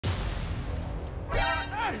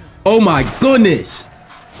Oh my goodness.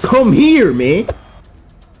 Come here, man.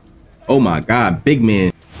 Oh my God, big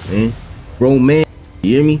man, man. Grown man,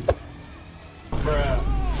 you hear me? Bruh.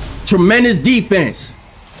 Tremendous defense.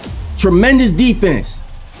 Tremendous defense.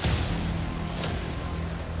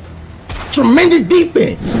 Tremendous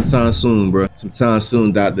defense. Sometime soon, bro. Sometime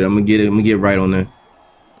soon, doctor. I'm gonna get right on there.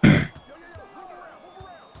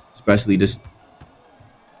 Especially this.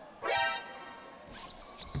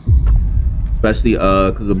 Especially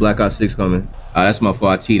cause of Black Ops 6 coming. That's my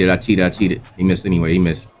fault. I cheated. He missed anyway. He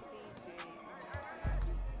missed.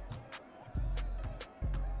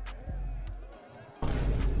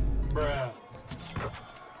 Bruh.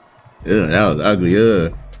 Yeah, that was ugly. Yeah.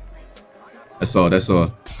 That's all. That's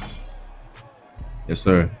all. Yes,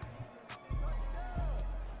 sir.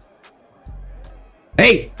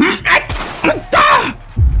 Hey!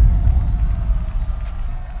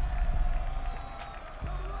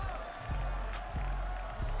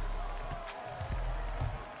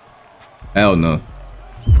 Hell no.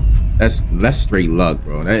 That's straight luck,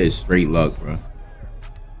 bro. That is straight luck, bro.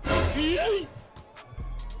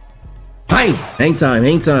 Hang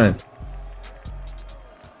time.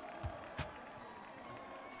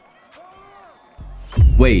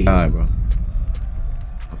 Wait, die, bro.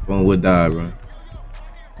 My phone would die, bro.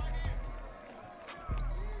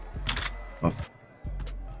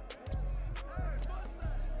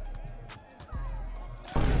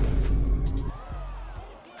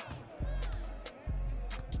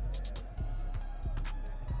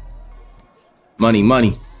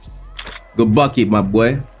 Money. Good bucket, my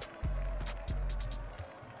boy.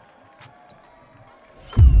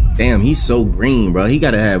 Damn, he's so green, bro. He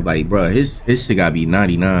gotta have like, bro, his shit gotta be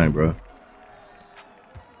 99, bro.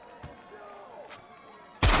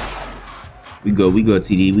 We good,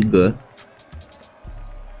 TD, we good.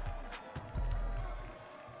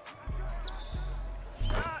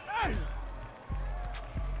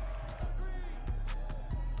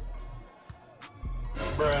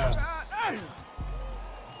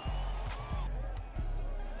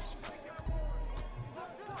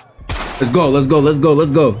 Let's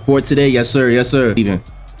go. For today, yes sir. Even.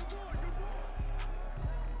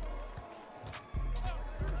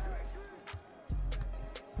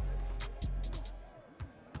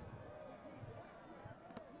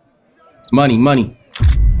 Money.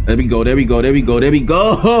 There we go. I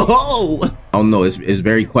don't know. It's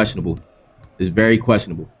very questionable.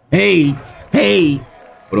 Hey.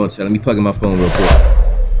 Hold on, chat. Let me plug in my phone real quick.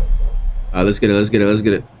 All right, let's get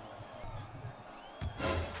it.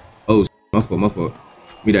 Oh, my fault.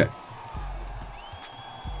 Give me that.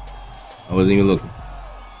 I wasn't even looking.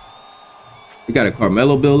 We got a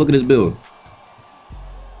Carmelo bill. Look at this bill.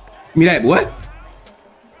 Give me that. What?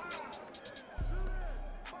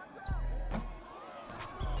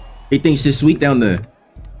 He thinks shit's sweet down there.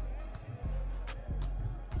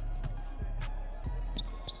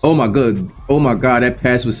 Oh my god, that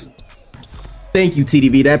pass was. Thank you,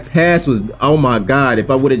 TDV. That pass was. Oh my god, if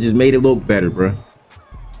I would have just made it look better, bro.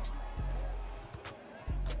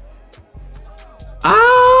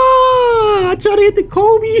 I tried to hit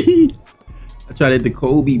the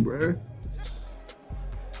Kobe. Bro.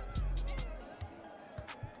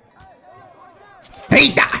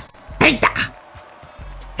 Hate that.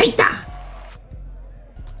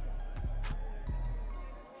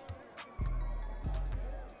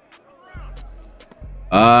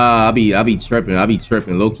 I be tripping.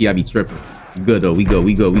 Low key, I be tripping. We good though. We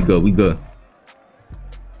good.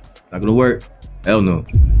 Not gonna work. Hell no.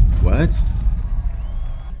 What?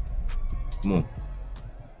 Come on.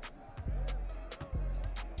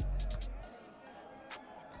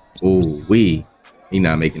 Oh, he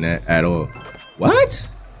not making that at all.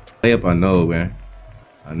 What? Lay up, I know, man.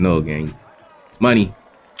 I know, gang. Money.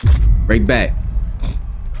 Right back.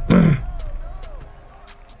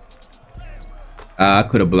 I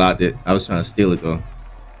could have blocked it. I was trying to steal it though.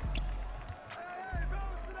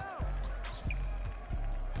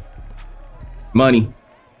 Money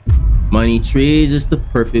trees is the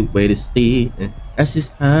perfect way to see it. That's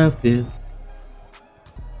just how I feel.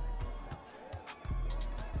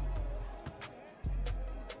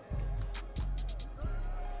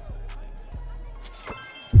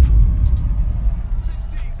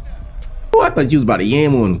 Oh, I thought you was about to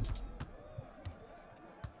yam on him.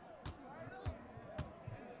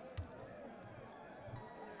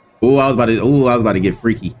 Oh, I was about to get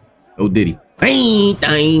freaky. Oh, Diddy. Ain't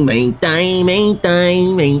time.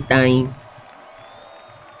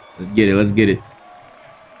 Let's get it.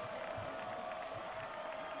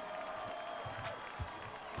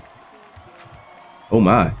 Oh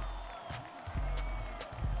my.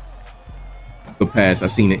 Good pass. I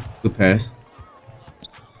seen it. Good pass.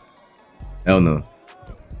 Hell no.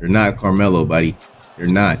 You're not Carmelo, buddy. You're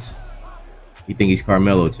not. You think he's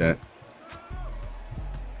Carmelo, chat.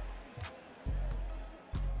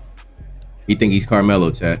 You think he's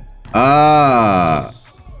Carmelo, chat. Ah.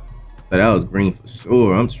 That was green for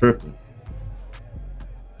sure. I'm tripping.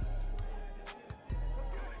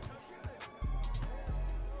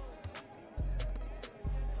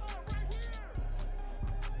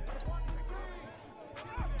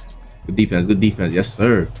 Good defense, good defense. Yes,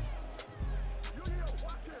 sir.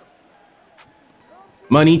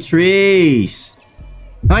 Money trees.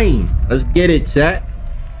 Hey, let's get it, chat.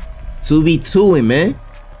 2v2ing, man.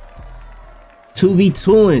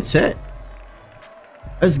 2v2ing, chat.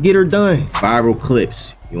 Let's get her done. Viral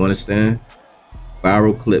clips. You understand?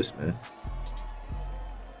 Viral clips, man.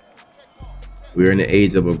 We're in the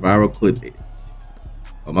age of a viral clip.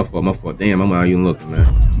 Oh, my fault, my fault. Damn, I'm not even looking,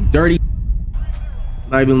 man. Dirty.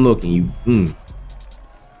 Not even looking, you.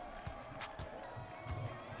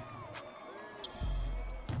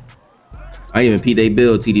 I ain't even peep they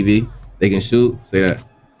build, TDV. They can shoot. Say that.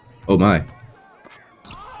 Oh my.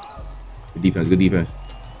 Good defense, good defense.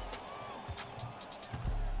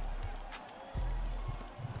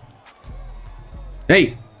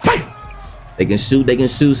 Hey! They can shoot, they can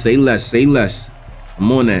shoot. Say less, say less.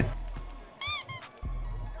 I'm on that.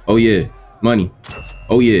 Oh yeah. Money.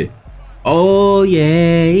 Oh yeah. Oh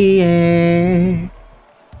yeah, yeah.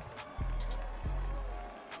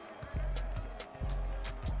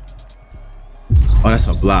 Oh, that's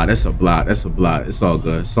a block. That's a block. That's a block. It's all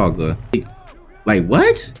good. It's all good. Like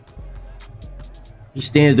what? He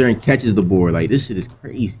stands there and catches the board. Like this shit is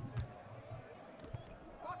crazy.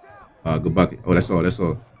 Good bucket. Oh, that's all. That's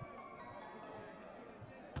all.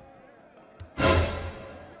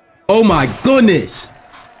 Oh my goodness!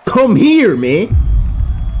 Come here, man.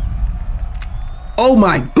 Oh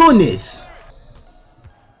my goodness.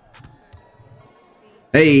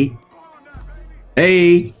 Hey.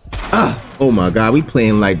 Hey. Ah. Oh my God. We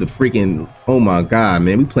playing like the freaking. Oh my God,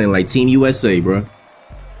 man. We playing like Team USA, bro.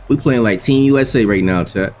 We playing like Team USA right now,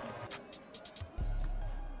 chat.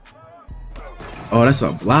 Oh, that's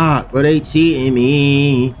a block, bro. They cheating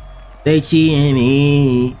me. They cheating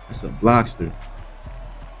me. That's a blockster.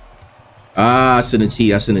 Ah, I shouldn't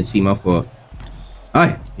cheat. I shouldn't cheat. My fault.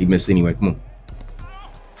 Alright. He missed anyway. Come on.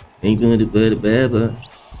 Ain't doing the better.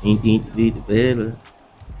 Ain't doing the better.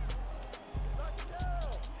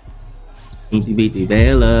 Ain't to beat the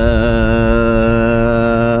better.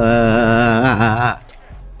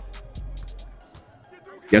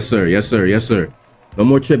 Yes, sir. Yes, sir. Yes, sir. No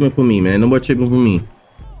more tripping for me, man. No more tripping for me.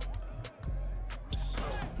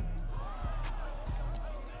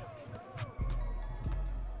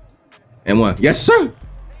 And one. Yes, sir.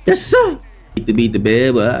 Yes, sir. Ain't to beat the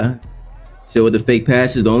better. Show with the fake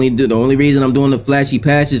passes. The only reason I'm doing the flashy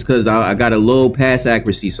passes because I got a low pass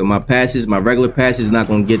accuracy. So my passes, my regular passes, is not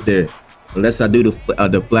gonna get there unless I do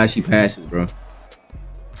the flashy passes, bro.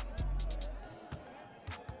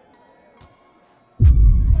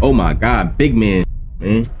 Oh my God, big man,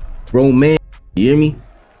 grown man. You hear me?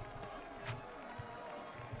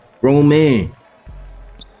 Grown man.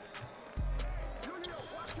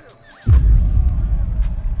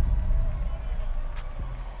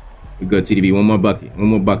 We're good, TDB. One more bucket. One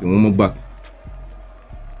more bucket. One more bucket.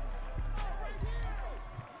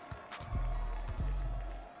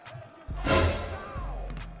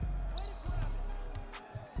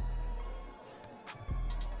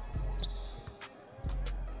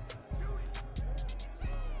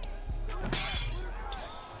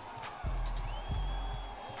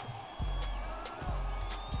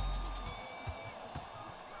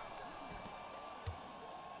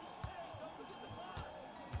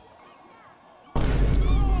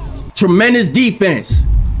 Tremendous defense.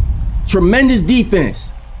 Tremendous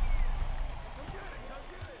defense.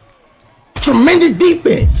 Tremendous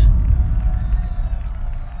defense.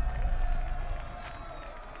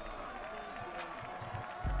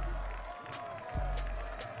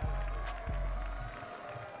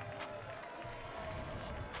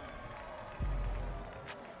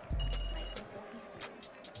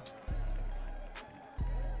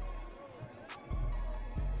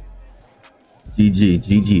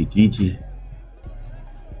 GG.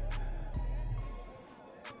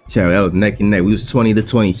 Chat, that was neck and neck. We was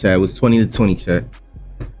 20-20, chat. It was 20-20, chat.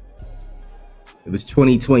 It was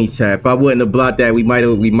 20-20, chat. If I wouldn't have blocked that, we might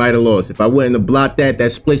have lost. If I wouldn't have blocked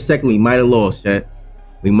that split second, we might have lost, chat.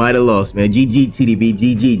 We might have lost, man. GG, TDB.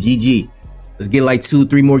 GG. Let's get like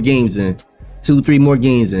 2-3 more games in. 2-3 more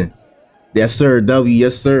games in. Yes, sir. W.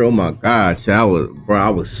 Yes, sir. Oh my God, chat. I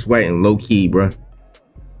was sweating low key, bro.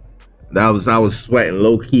 I was sweating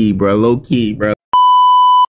low key, bro. Low key, bro.